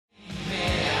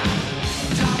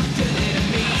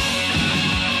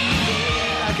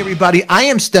everybody. I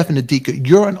am Stefan Adika.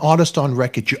 You're an artist on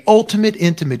record, your ultimate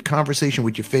intimate conversation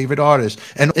with your favorite artist.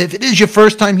 And if it is your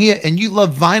first time here and you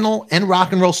love vinyl and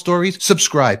rock and roll stories,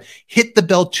 subscribe. Hit the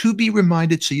bell to be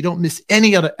reminded so you don't miss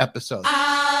any other episodes.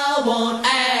 I want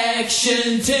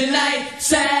action tonight,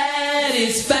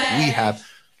 satisfied. We have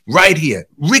right here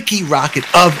Rikki Rockett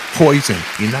of Poison.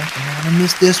 You're not going to want to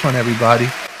miss this one, everybody.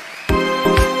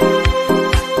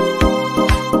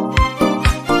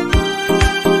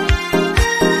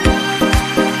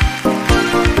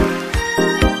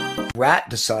 Rat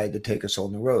decided to take us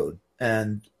on the road,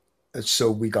 and so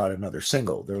we got another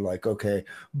single. They're like, okay,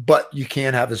 but you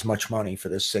can't have as much money for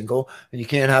this single, and you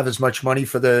can't have as much money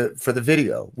for the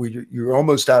video. You're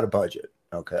almost out of budget.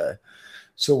 Okay,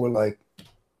 so we're like,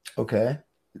 okay,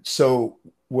 so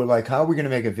we're like, how are we going to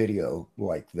make a video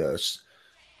like this?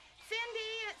 Cindy,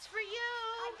 it's for you.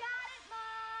 I got it,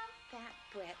 Mom. That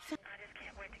Brett. I just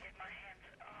can't wait to get my hands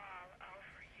all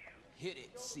over you. Hit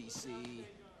it, CC.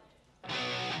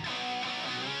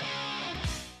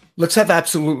 Let's have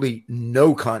absolutely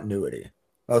no continuity.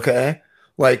 Okay.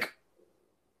 Like,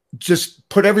 just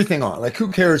put everything on. Like,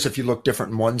 who cares if you look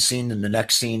different in one scene than the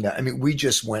next scene? I mean, we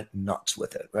just went nuts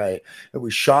with it. Right. It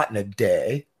was shot in a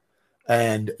day.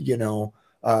 And, you know,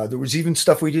 there was even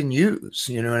stuff we didn't use,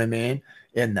 you know what I mean?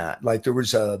 In that, like, there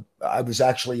was I was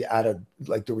actually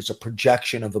there was a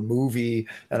projection of a movie,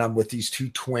 and I'm with these two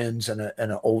twins and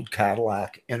an old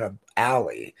Cadillac in an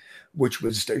alley, which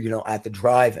was, you know, at the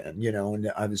drive-in, you know,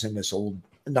 and I was in this old,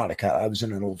 not a Cadillac, I was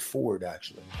in an old Ford,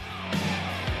 actually.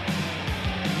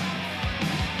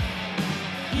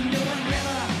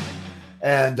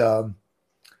 And,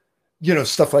 you know,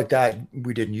 stuff like that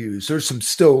we didn't use. There's some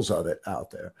stills of it out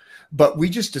there, but we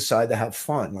just decided to have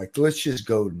fun. Like, let's just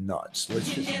go nuts.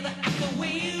 Let's just go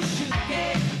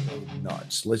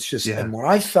nuts. Let's just, and when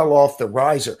I fell off the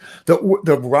riser, the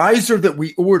riser that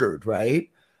we ordered, right?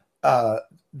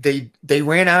 They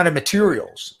ran out of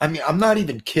materials. I mean, I'm not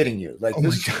even kidding you. Like,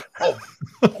 this is how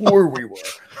poor we were.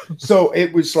 So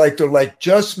it was like, they're like,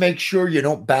 just make sure you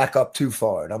don't back up too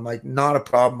far. And I'm like, not a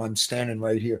problem. I'm standing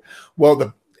right here.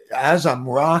 Well, as I'm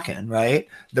rocking, right,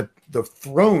 the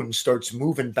throne starts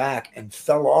moving back and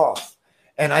fell off.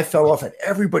 And I fell off, and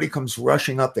everybody comes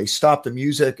rushing up. They stop the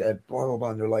music and blah, blah, blah.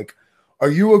 And they're like, are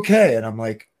you okay? And I'm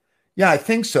like, yeah, I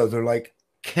think so. They're like,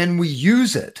 can we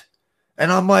use it?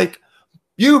 And I'm like,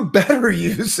 you better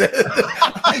use it.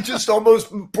 I just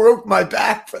almost broke my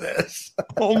back for this.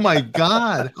 Oh my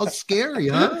God. How scary,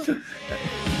 huh?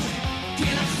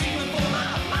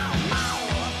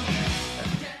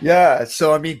 Yeah.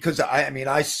 So, I mean, because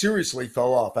I seriously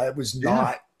fell off. I was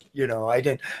not, you know, I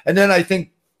didn't. And then I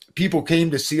think people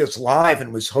came to see us live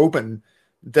and was hoping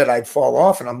that I'd fall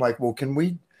off. And I'm like, well, can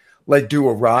we like do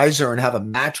a riser and have a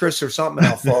mattress or something? And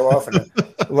I'll fall off. And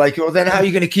like, well, then how are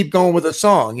you going to keep going with a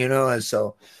song, you know? And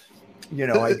so, you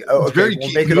know, we'll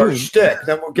make it our shtick.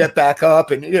 Then we'll get back up.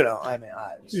 And, you know, I mean,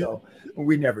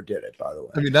 we never did it, by the way.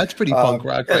 I mean, that's pretty punk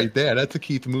rock right there. That's a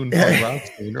Keith Moon punk rock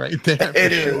scene right there.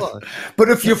 It is. But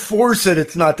if you force it,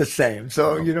 it's not the same.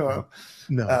 So, you know.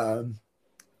 No.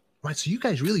 Right. So you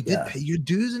guys really did pay your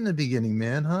dues in the beginning,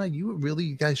 man, huh? You were really,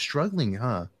 you guys struggling,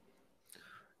 huh?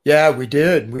 Yeah, we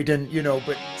did. We didn't, you know,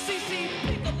 but.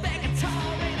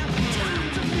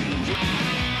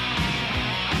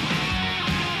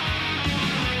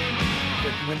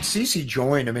 When CC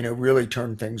joined, I mean, it really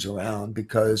turned things around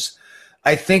because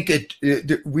I think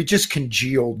we just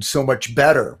congealed so much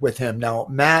better with him. Now,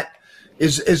 Matt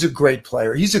is a great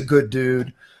player. He's a good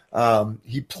dude.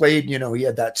 He played, you know, he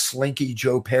had that slinky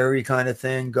Joe Perry kind of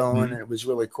thing going, and it was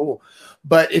really cool.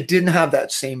 But it didn't have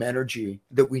that same energy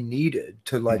that we needed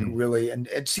to like really. And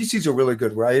CC's a really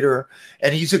good writer,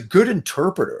 and he's a good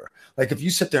interpreter. Like if you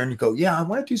sit there and you go, yeah, I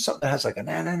want to do something that has like a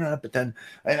na-na-na, but then,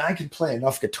 and I can play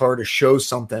enough guitar to show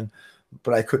something,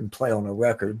 but I couldn't play on a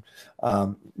record.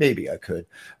 Maybe I could.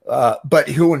 But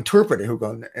he'll interpret it. He'll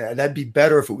go, that'd be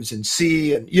better if it was in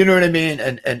C, and you know what I mean?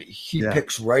 And he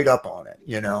picks right up on it,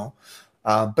 you know?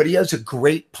 But he has a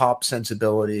great pop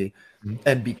sensibility.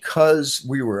 And because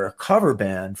we were a cover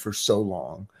band for so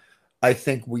long, I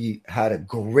think we had a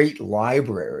great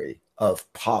library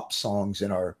of pop songs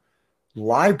in our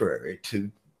library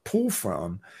to pull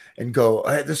from and go,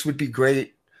 hey, this would be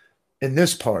great in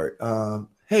this part.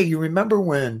 Hey, you remember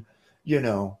when, you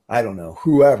know, I don't know,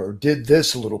 whoever did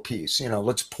this little piece, you know,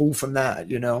 let's pull from that,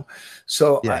 you know?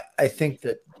 So I think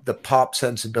that the pop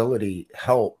sensibility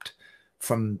helped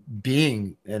from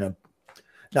being in a,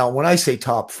 now when I say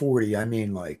top 40, I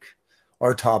mean like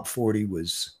our top 40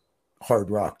 was hard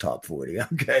rock top 40.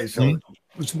 Okay. So it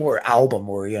was more album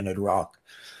oriented rock.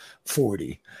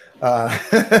 40,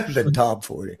 the top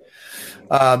 40.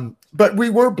 But we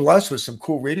were blessed with some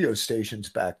cool radio stations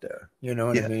back there. You know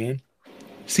what I mean?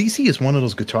 CC is one of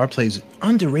those guitar players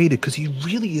underrated because he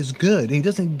really is good. And he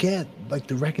doesn't get like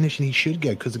the recognition he should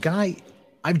get because the guy,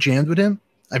 I've jammed with him.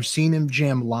 I've seen him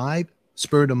jam live,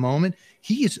 spur of the moment.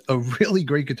 He is a really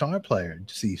great guitar player,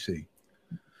 CC.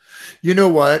 You know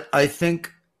what? I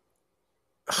think,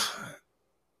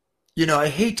 I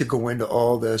hate to go into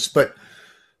all this, but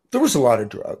there was a lot of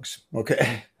drugs.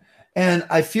 Okay. And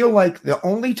I feel like the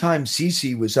only time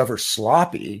CC was ever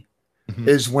sloppy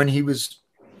is when he was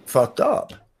fucked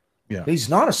up. Yeah. He's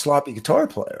not a sloppy guitar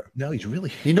player. No,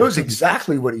 he knows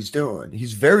exactly what he's doing.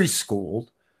 He's very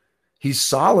schooled. He's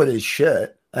solid as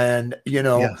shit. And,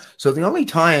 so the only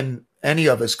time any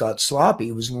of us got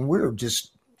sloppy was when we were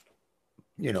just,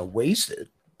 wasted,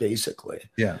 basically.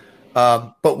 Yeah.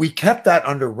 But we kept that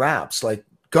under wraps. Like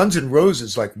Guns N'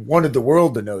 Roses, like wanted the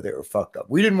world to know they were fucked up.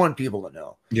 We didn't want people to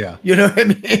know. Yeah. You know what I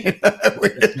mean?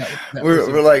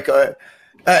 we're like,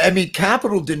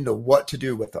 Capitol didn't know what to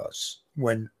do with us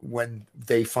when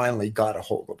they finally got a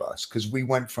hold of us, because we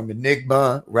went from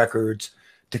Enigma Records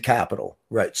to Capitol,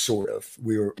 right? Sort of.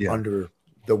 We were under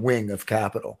the wing of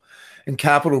Capitol, and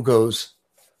Capitol goes,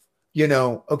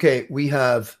 okay, we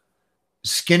have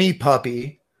Skinny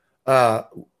Puppy,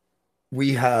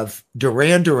 we have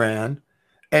Duran Duran,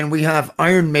 and we have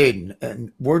Iron Maiden,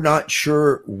 and we're not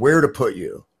sure where to put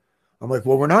you. I'm like,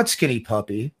 well, we're not Skinny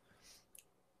Puppy,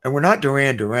 and we're not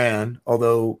Duran Duran,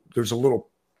 although there's a little,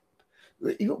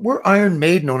 we're Iron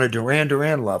Maiden on a Duran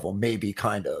Duran level, maybe,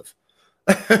 kind of.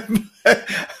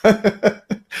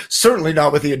 Certainly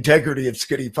not with the integrity of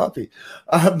Skinny Puppy.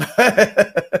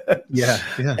 Yeah.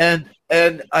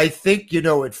 And I think,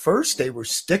 at first they were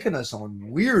sticking us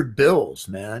on weird bills,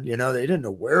 man. They didn't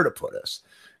know where to put us,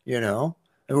 and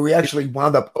we actually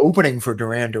wound up opening for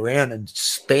Duran Duran in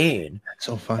Spain.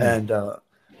 So funny. And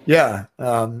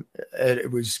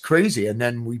it was crazy. And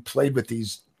then we played with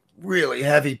these really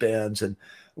heavy bands, and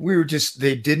we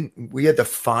had to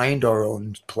find our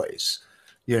own place.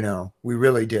 We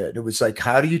really did. It was like,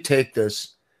 how do you take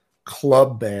this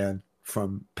club band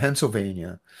from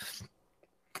Pennsylvania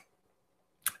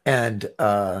and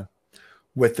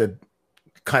with the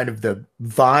kind of the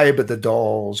vibe of the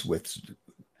Dolls, with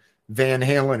Van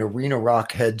Halen arena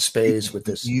rock headspace, with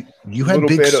this you had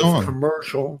big bit song of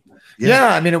commercial.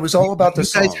 Yeah, it was all about the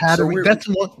song. That's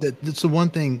the one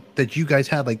thing that you guys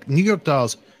had, like New York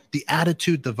Dolls, the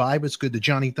attitude, the vibe was good, the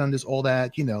Johnny Thunders, all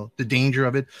that, the danger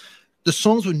of it. The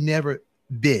songs were never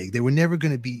big. They were never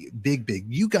going to be big.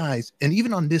 You guys, and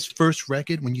even on this first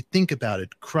record, when you think about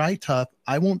it, Cry Tough,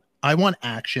 I Want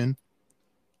Action,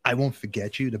 I Won't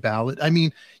Forget You, the ballad.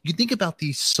 You think about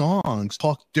these songs,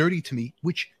 Talk Dirty to Me,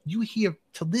 which you hear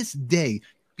to this day,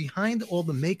 behind all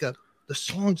the makeup, the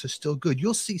songs are still good.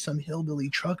 You'll see some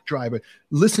hillbilly truck driver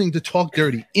listening to Talk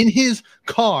Dirty in his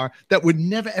car that would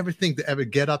never ever think to ever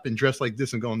get up and dress like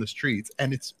this and go on the streets.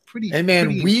 And it's pretty. Hey man,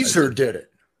 pretty Weezer impressive. did it.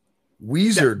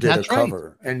 Weezer did a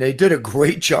cover, and they did a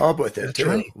great job with it. Too.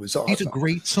 Right. It was awesome. These are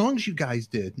great songs you guys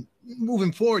did.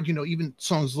 Moving forward, even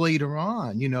songs later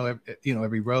on,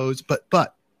 Every Rose. But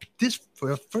this,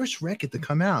 for a first record to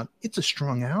come out, it's a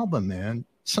strong album, man.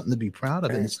 Something to be proud of,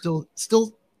 and it still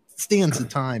stands the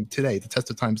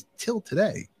test of time till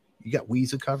today. You got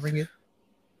Weezer covering it.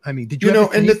 Did you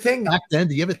ever and the thing back then?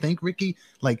 Do you ever think, Ricky,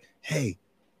 like, hey,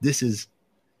 this is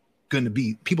going to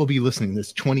be, people be listening to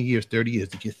this 20 years, 30 years.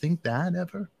 Did you think that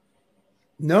ever?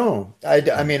 No, I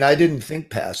didn't think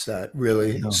past that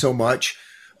really so much.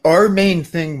 Our main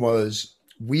thing was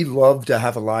we love to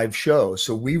have a live show.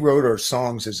 So we wrote our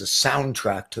songs as a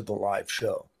soundtrack to the live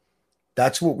show.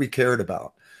 That's what we cared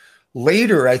about.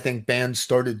 Later, I think bands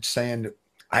started saying,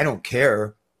 I don't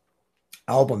care.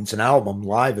 Album's an album,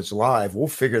 live is live. We'll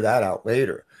figure that out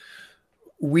later.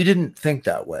 We didn't think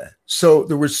that way. So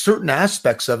there were certain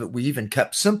aspects of it we even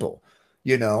kept simple,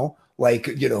 I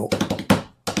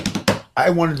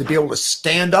wanted to be able to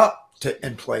stand up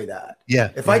and play that. Yeah.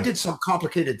 If I did some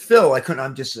complicated fill, I couldn't.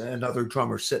 I'm just another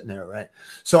drummer sitting there, right?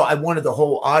 So I wanted the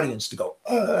whole audience to go,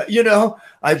 I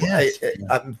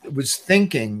was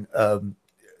thinking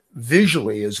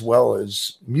visually as well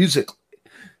as musically,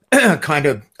 kind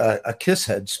of a Kiss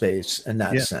headspace in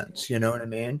that sense. You know what I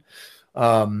mean?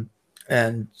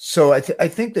 And so I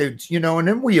think that, and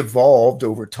then we evolved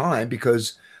over time,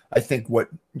 because I think what,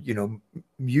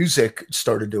 music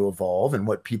started to evolve and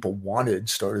what people wanted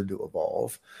started to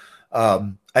evolve.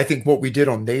 I think what we did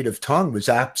on Native Tongue was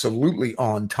absolutely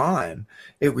on time.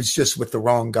 It was just with the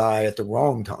wrong guy at the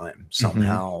wrong time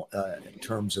somehow, in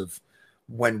terms of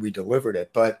when we delivered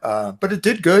it. But it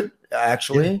did good.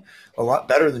 actually a lot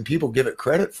better than people give it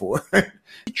credit for.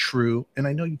 True, and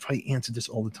I know you probably answered this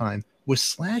all the time. Was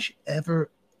Slash ever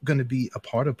going to be a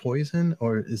part of Poison,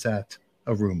 or is that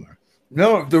a rumor?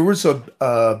 No, there was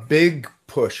a big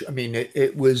push. I mean,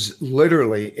 it was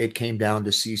literally, it came down to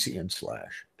CC and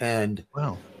Slash. And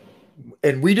Wow.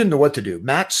 And we didn't know what to do.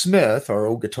 Matt Smith, our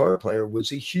old guitar player,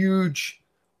 was a huge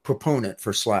proponent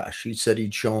for Slash. He said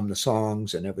he'd show him the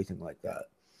songs and everything like that.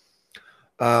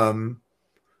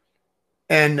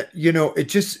 And, you know,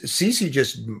 CC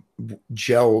just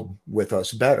gelled with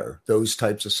us better. Those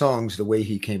types of songs, the way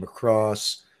he came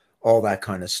across, all that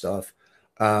kind of stuff.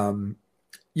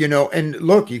 You know, and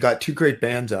look, you got two great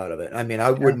bands out of it. I mean,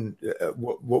 I wouldn't,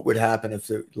 what would happen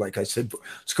if, like I said,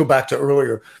 let's go back to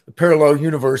earlier, the parallel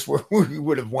universe where we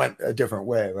would have went a different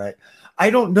way, right? I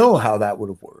don't know how that would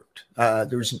have worked.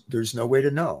 There's no way to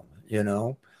know, you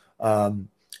know,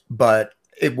 but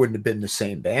it wouldn't have been the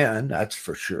same band, that's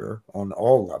for sure, on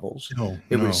all levels.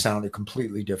 It would have sounded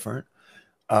completely different.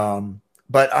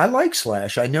 But I like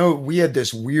Slash. I know we had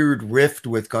this weird rift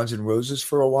with Guns N' Roses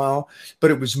for a while,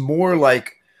 but it was more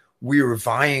like we were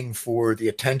vying for the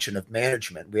attention of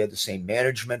management. We had the same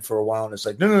management for a while, and it's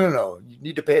like, no, you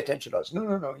need to pay attention to us.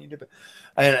 No, you need to pay.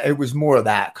 And it was more of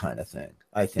that kind of thing,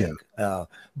 I think. Yeah.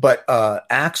 But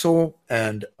Axl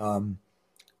and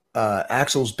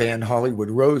Axl's band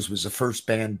Hollywood Rose was the first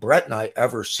band Brett and I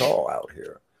ever saw out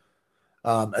here.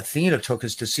 Athena took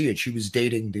us to see it. She was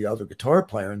dating the other guitar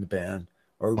player in the band,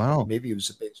 or maybe it was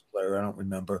a bass player. I don't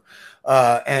remember.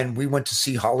 And we went to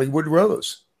see Hollywood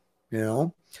Rose, you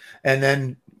know. And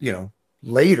then, you know,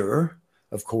 later,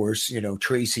 of course, you know,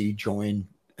 Tracy joined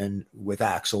and with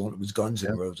Axl, and it was Guns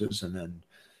N' Roses. And then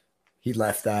he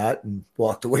left that and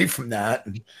walked away from that,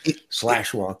 and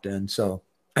Slash walked in. So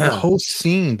the whole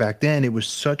scene back then, it was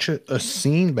such a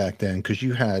scene back then, because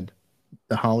you had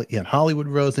Hollywood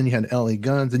Rose, and you had LA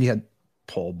Guns, and you had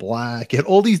Paul Black, you had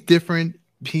all these different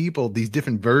people, these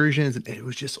different versions, and it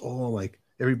was just all like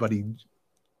everybody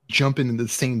jumping in the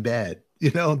same bed,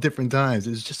 you know, different times.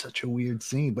 It was just such a weird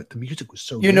scene, but the music was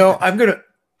so good. You know, I'm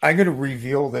gonna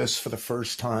reveal this for the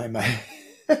first time.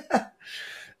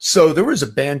 So there was a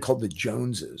band called the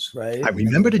Joneses, right? I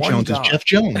remember the Joneses, Jeff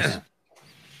Jones.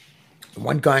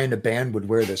 One guy in the band would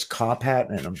wear this cop hat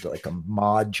and like a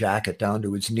mod jacket down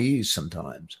to his knees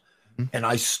sometimes. Mm-hmm. And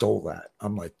I stole that.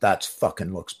 I'm like, that's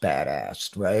fucking looks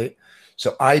badass, right?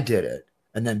 So I did it.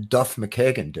 And then Duff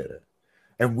McKagan did it.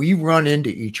 And we run into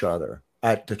each other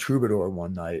at the Troubadour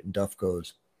one night. And Duff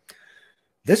goes,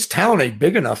 this town ain't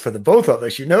big enough for the both of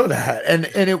us. You know that. And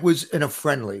it was in a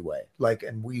friendly way. Like,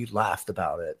 and we laughed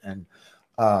about it. And,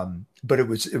 but it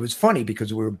was funny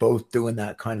because we were both doing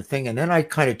that kind of thing. And then I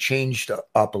kind of changed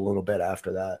up a little bit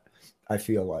after that, I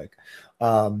feel like.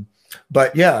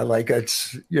 But yeah, like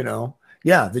it's, you know,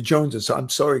 yeah, the Joneses. I'm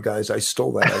sorry, guys, I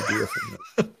stole that idea from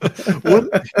you. Well,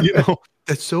 you know,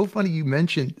 that's so funny you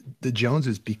mentioned the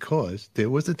Joneses, because there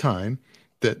was a time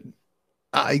that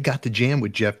I got to jam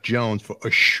with Jeff Jones for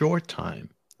a short time,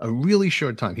 a really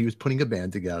short time. He was putting a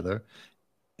band together.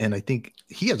 And I think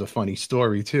he has a funny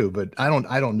story too, but I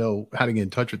don't know how to get in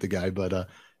touch with the guy. But I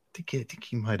think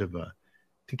he might have.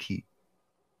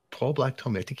 Paul Black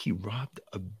told me, I think he robbed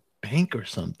a bank or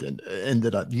something.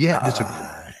 Ended up, it's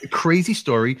a crazy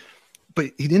story.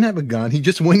 But he didn't have a gun. He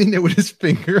just went in there with his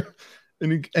finger,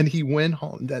 and he went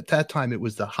home. That time it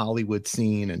was the Hollywood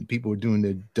scene, and people were doing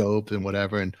the dope and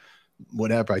whatever.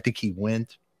 I think he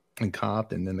went and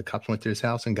copped, and then the cops went to his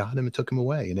house and got him and took him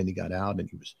away. And then he got out, and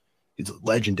it's a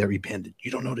legendary band. You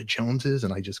don't know the Joneses?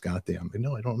 And I just got there. I'm like,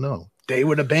 no, I don't know. They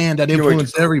were the band that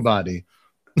influenced everybody.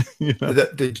 You know?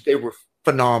 They were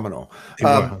phenomenal.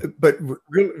 But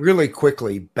really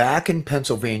quickly, back in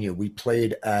Pennsylvania, we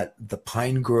played at the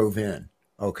Pine Grove Inn.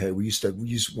 Okay, we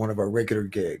used one of our regular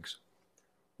gigs,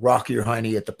 Rocky or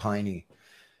Heine at the Piney.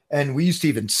 And we used to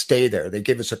even stay there. They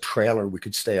gave us a trailer. We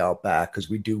could stay out back because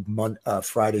we do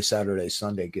Friday, Saturday,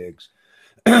 Sunday gigs.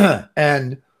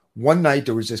 And one night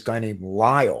there was this guy named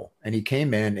Lyle, and he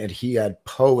came in and he had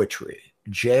poetry,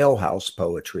 jailhouse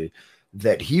poetry,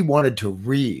 that he wanted to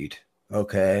read.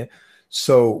 Okay.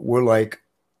 So we're like,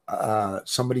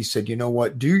 somebody said, you know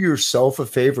what, do yourself a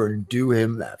favor and do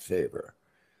him that favor,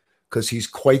 because he's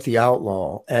quite the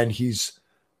outlaw and he's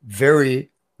very,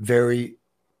 very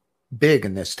big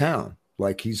in this town.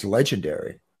 Like, he's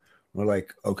legendary. We're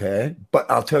like, okay,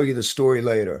 but I'll tell you the story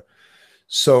later.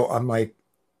 So I'm like,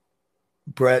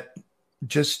 Brett,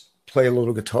 just play a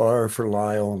little guitar for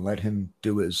Lyle and let him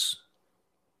do his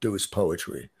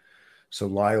poetry. So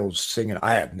Lyle's singing.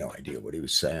 I have no idea what he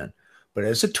was saying. But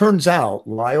as it turns out,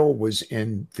 Lyle was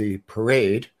in the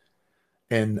parade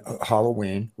in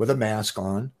Halloween with a mask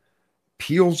on,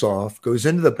 peels off, goes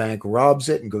into the bank, robs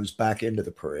it, and goes back into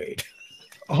the parade.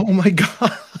 Oh my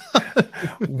God.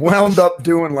 Wound up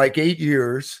doing like 8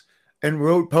 years and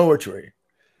wrote poetry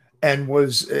and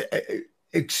was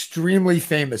extremely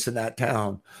famous in that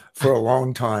town for a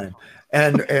long time.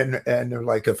 And they're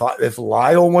like, if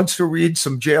Lyle wants to read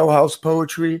some jailhouse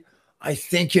poetry, I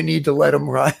think you need to let him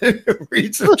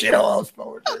read some jailhouse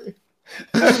poetry.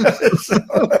 So,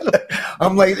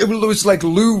 I'm like, it was like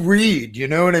Lou Reed, you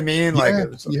know what I mean? Like, it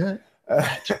was, yeah.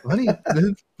 That's funny.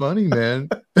 That's funny, man.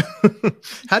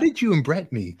 How did you and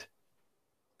Brett meet?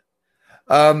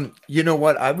 You know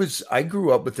what? I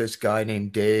grew up with this guy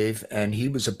named Dave, and he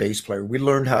was a bass player. We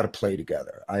learned how to play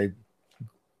together. I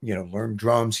learned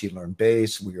drums. He learned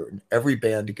bass. We were in every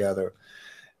band together.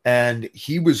 And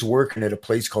he was working at a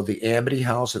place called the Amity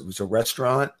House. It was a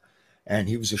restaurant, and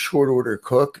he was a short order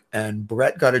cook. And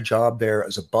Brett got a job there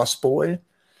as a busboy.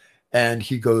 And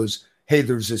he goes, hey,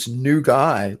 there's this new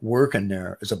guy working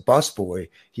there as a busboy.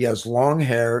 He has long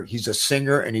hair. He's a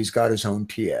singer, and he's got his own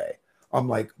PA. I'm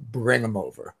like, bring him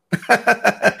over.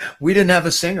 We didn't have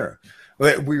a singer.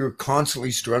 We were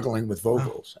constantly struggling with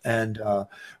vocals. And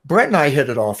Brett and I hit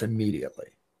it off immediately.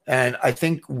 And I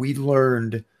think we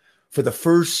learned for the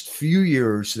first few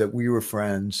years that we were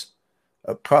friends,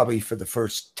 probably for the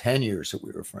first 10 years that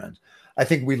we were friends, I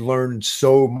think we learned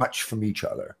so much from each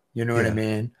other. You know what I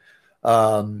mean?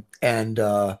 But,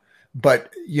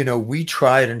 we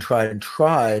tried and tried and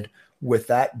tried with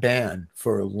that band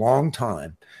for a long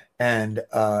time. And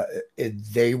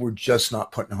they were just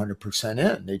not putting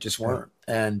 100% in. They just weren't.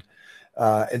 And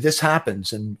this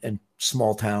happens in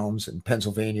small towns in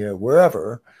Pennsylvania,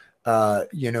 wherever.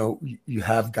 You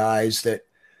have guys that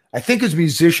I think as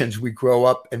musicians, we grow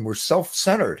up and we're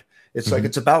self-centered. It's like,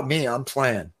 it's about me. I'm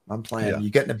playing. Yeah. You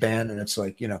get in a band and it's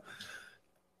like,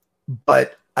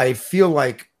 but I feel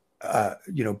like,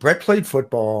 Brett played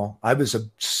football. I was a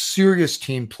serious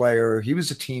team player. He was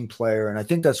a team player. And I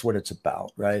think that's what it's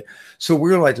about. Right. So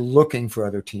we were like looking for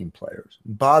other team players.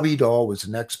 Bobby Dahl was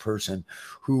the next person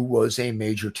who was a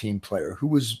major team player, who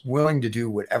was willing to do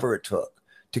whatever it took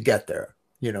to get there,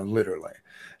 literally.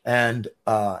 And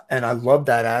I love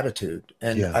that attitude.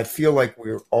 And I feel like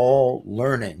we're all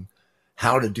learning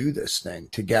how to do this thing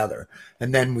together.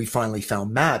 And then we finally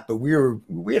found Matt, but we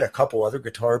had a couple other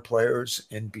guitar players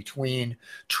in between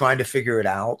trying to figure it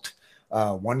out.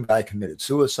 One guy committed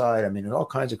suicide. I mean, and all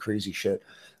kinds of crazy shit.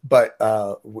 But,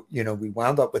 we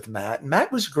wound up with Matt, and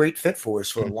Matt was a great fit for us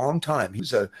for a long time. He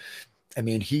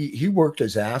worked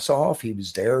his ass off. He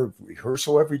was there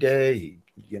rehearsal every day. He,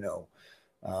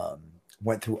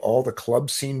 went through all the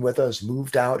club scene with us,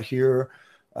 moved out here,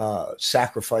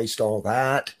 sacrificed all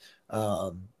that.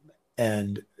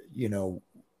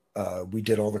 We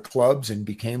did all the clubs and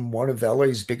became one of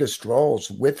LA's biggest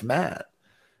draws with Matt.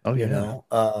 But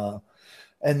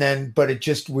it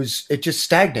just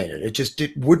stagnated.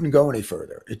 It wouldn't go any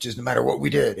further. It just, no matter what we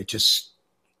did, it just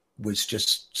was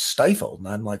just stifled. And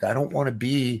I'm like, I don't want to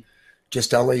be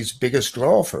just LA's biggest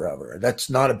draw forever. That's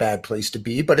not a bad place to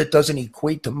be, but it doesn't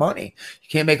equate to money. You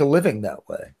can't make a living that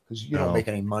way because you don't make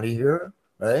any money here.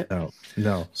 Right?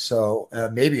 No. So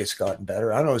maybe it's gotten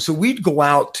better. I don't know. So we'd go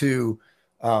out to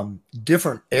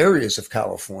different areas of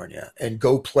California and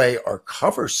go play our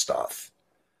cover stuff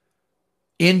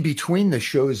in between the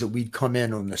shows that we'd come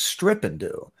in on the Strip and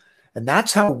do. And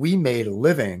that's how we made a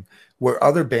living, where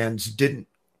other bands didn't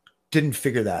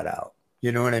figure that out.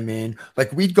 You know what I mean?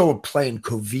 Like we'd go and play in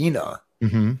Covina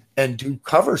and do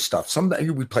cover stuff.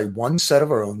 Sometimes we play one set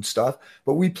of our own stuff,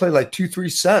 but we play like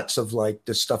 2-3 sets of like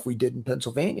the stuff we did in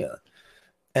Pennsylvania.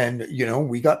 And,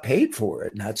 we got paid for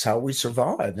it, and that's how we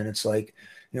survived. And it's like,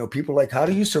 people are like, how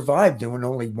do you survive doing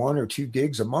only 1 or 2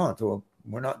 gigs a month? Well,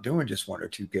 we're not doing just 1 or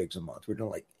 2 gigs a month. We're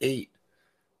doing like 8,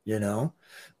 and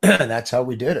that's how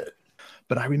we did it.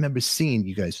 But I remember seeing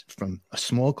you guys from a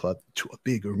small club to a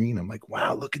big arena. I'm like,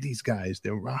 wow, look at these guys.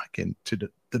 They're rocking to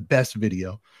the best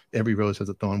video, Every Rose Has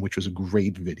a Thorn, which was a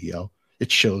great video.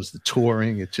 It shows the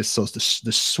touring. It just shows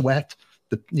the sweat,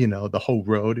 the whole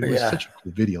road. It was such a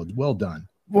cool video. Well done.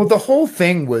 Well, the whole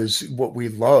thing was, what we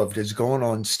loved is going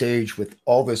on stage with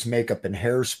all this makeup and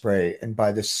hairspray. And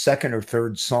by the second or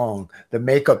third song, the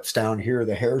makeup's down here,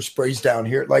 the hairspray's down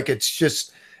here. Like,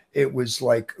 it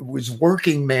was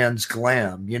working man's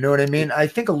glam. You know what I mean? I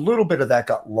think a little bit of that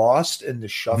got lost in the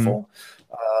shuffle,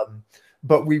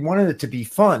 but we wanted it to be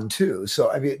fun too.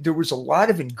 So, there was a lot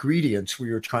of ingredients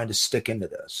we were trying to stick into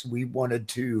this. We wanted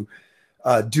to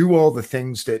do all the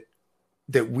things that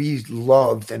we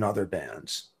loved in other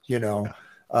bands,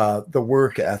 the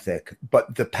work ethic,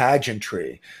 but the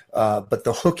pageantry, but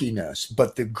the hookiness,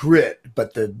 but the grit,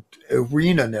 but the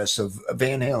arena-ness of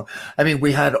Van Halen. I mean,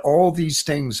 we had all these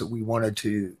things that we wanted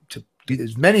to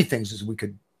as many things as we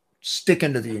could stick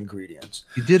into the ingredients.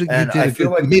 You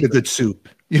made a good soup.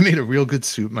 You made a real good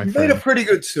soup, my friend. Made a pretty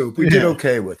good soup. We did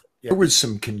okay with it. There was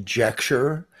some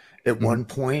conjecture at one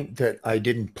point that I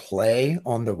didn't play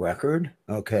on the record,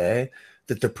 okay,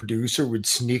 that the producer would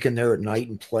sneak in there at night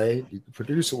and play. The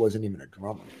producer wasn't even a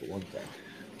drummer, for one thing.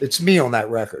 It's me on that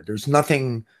record. There's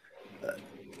nothing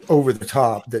over the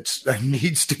top that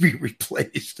needs to be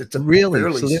replaced. It's a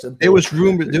fairly simple. There was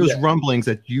rumblings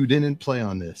that you didn't play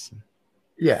on this.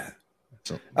 Yeah.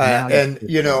 So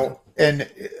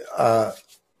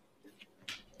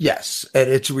yes, and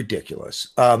it's ridiculous.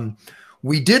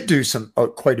 We did do some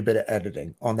quite a bit of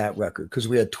editing on that record because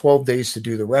we had 12 days to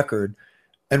do the record,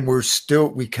 and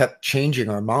we kept changing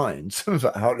our minds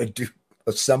about how to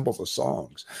assemble the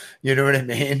songs. You know what I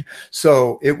mean?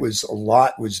 So a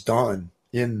lot was done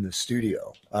in the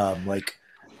studio. Like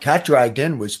Cat Dragged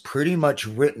In was pretty much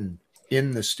written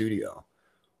in the studio.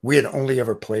 We had only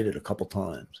ever played it a couple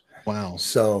times. Wow.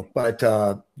 So, but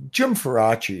Jim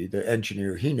Faraci, the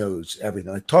engineer, he knows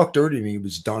everything. Like Talk Dirty to Me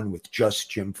was done with just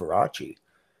Jim Faraci.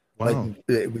 Wow. Like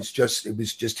it was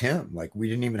just him. Like we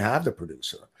didn't even have the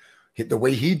producer. The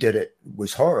way he did it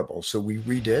was horrible, so we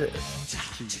redid it.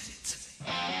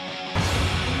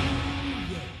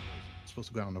 Supposed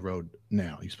to go on the road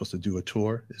now. You're supposed to do a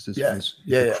tour. Is this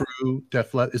Crew,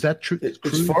 Def Leppard? Is that true?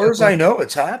 As far as I know,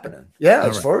 it's happening. Yeah,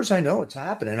 as far as I know, it's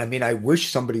happening. I mean, I wish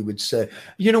somebody would say,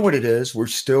 you know what it is? We're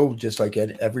still just like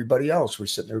everybody else. We're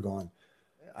sitting there going,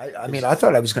 I mean, I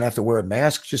thought I was going to have to wear a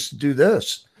mask just to do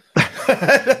this.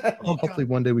 Well, hopefully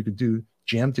one day we could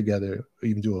jam together or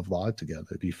even do a vlog together.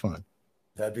 It'd be fun.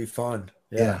 That'd be fun.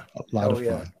 Yeah, a lot of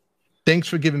fun. Thanks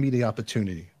for giving me the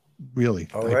opportunity. Really,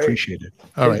 I appreciate it.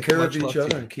 Take care of each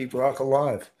other and keep rock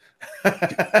alive.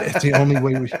 It's the only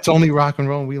way. It's only rock and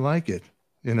roll. We like it,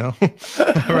 you know.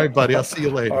 All right, buddy. I'll see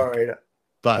you later. All right.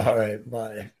 Bye. All right.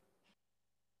 Bye.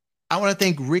 I want to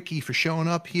thank Ricky for showing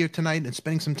up here tonight and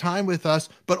spending some time with us.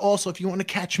 But also, if you want to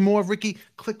catch more of Ricky,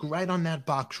 click right on that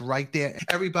box right there.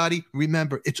 Everybody,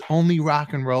 remember, it's only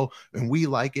rock and roll, and we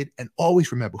like it. And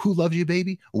always remember, who loves you,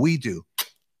 baby? We do.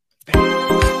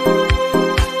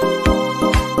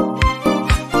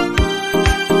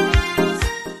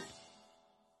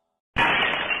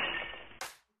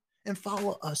 And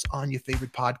follow us on your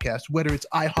favorite podcast, whether it's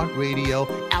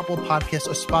iHeartRadio, Apple Podcasts,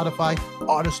 or Spotify,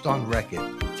 Artist on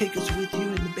Record. Take us with you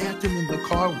in the bathroom, in the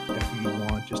car, whatever you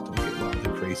want. Just don't get wild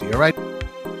and crazy, all right?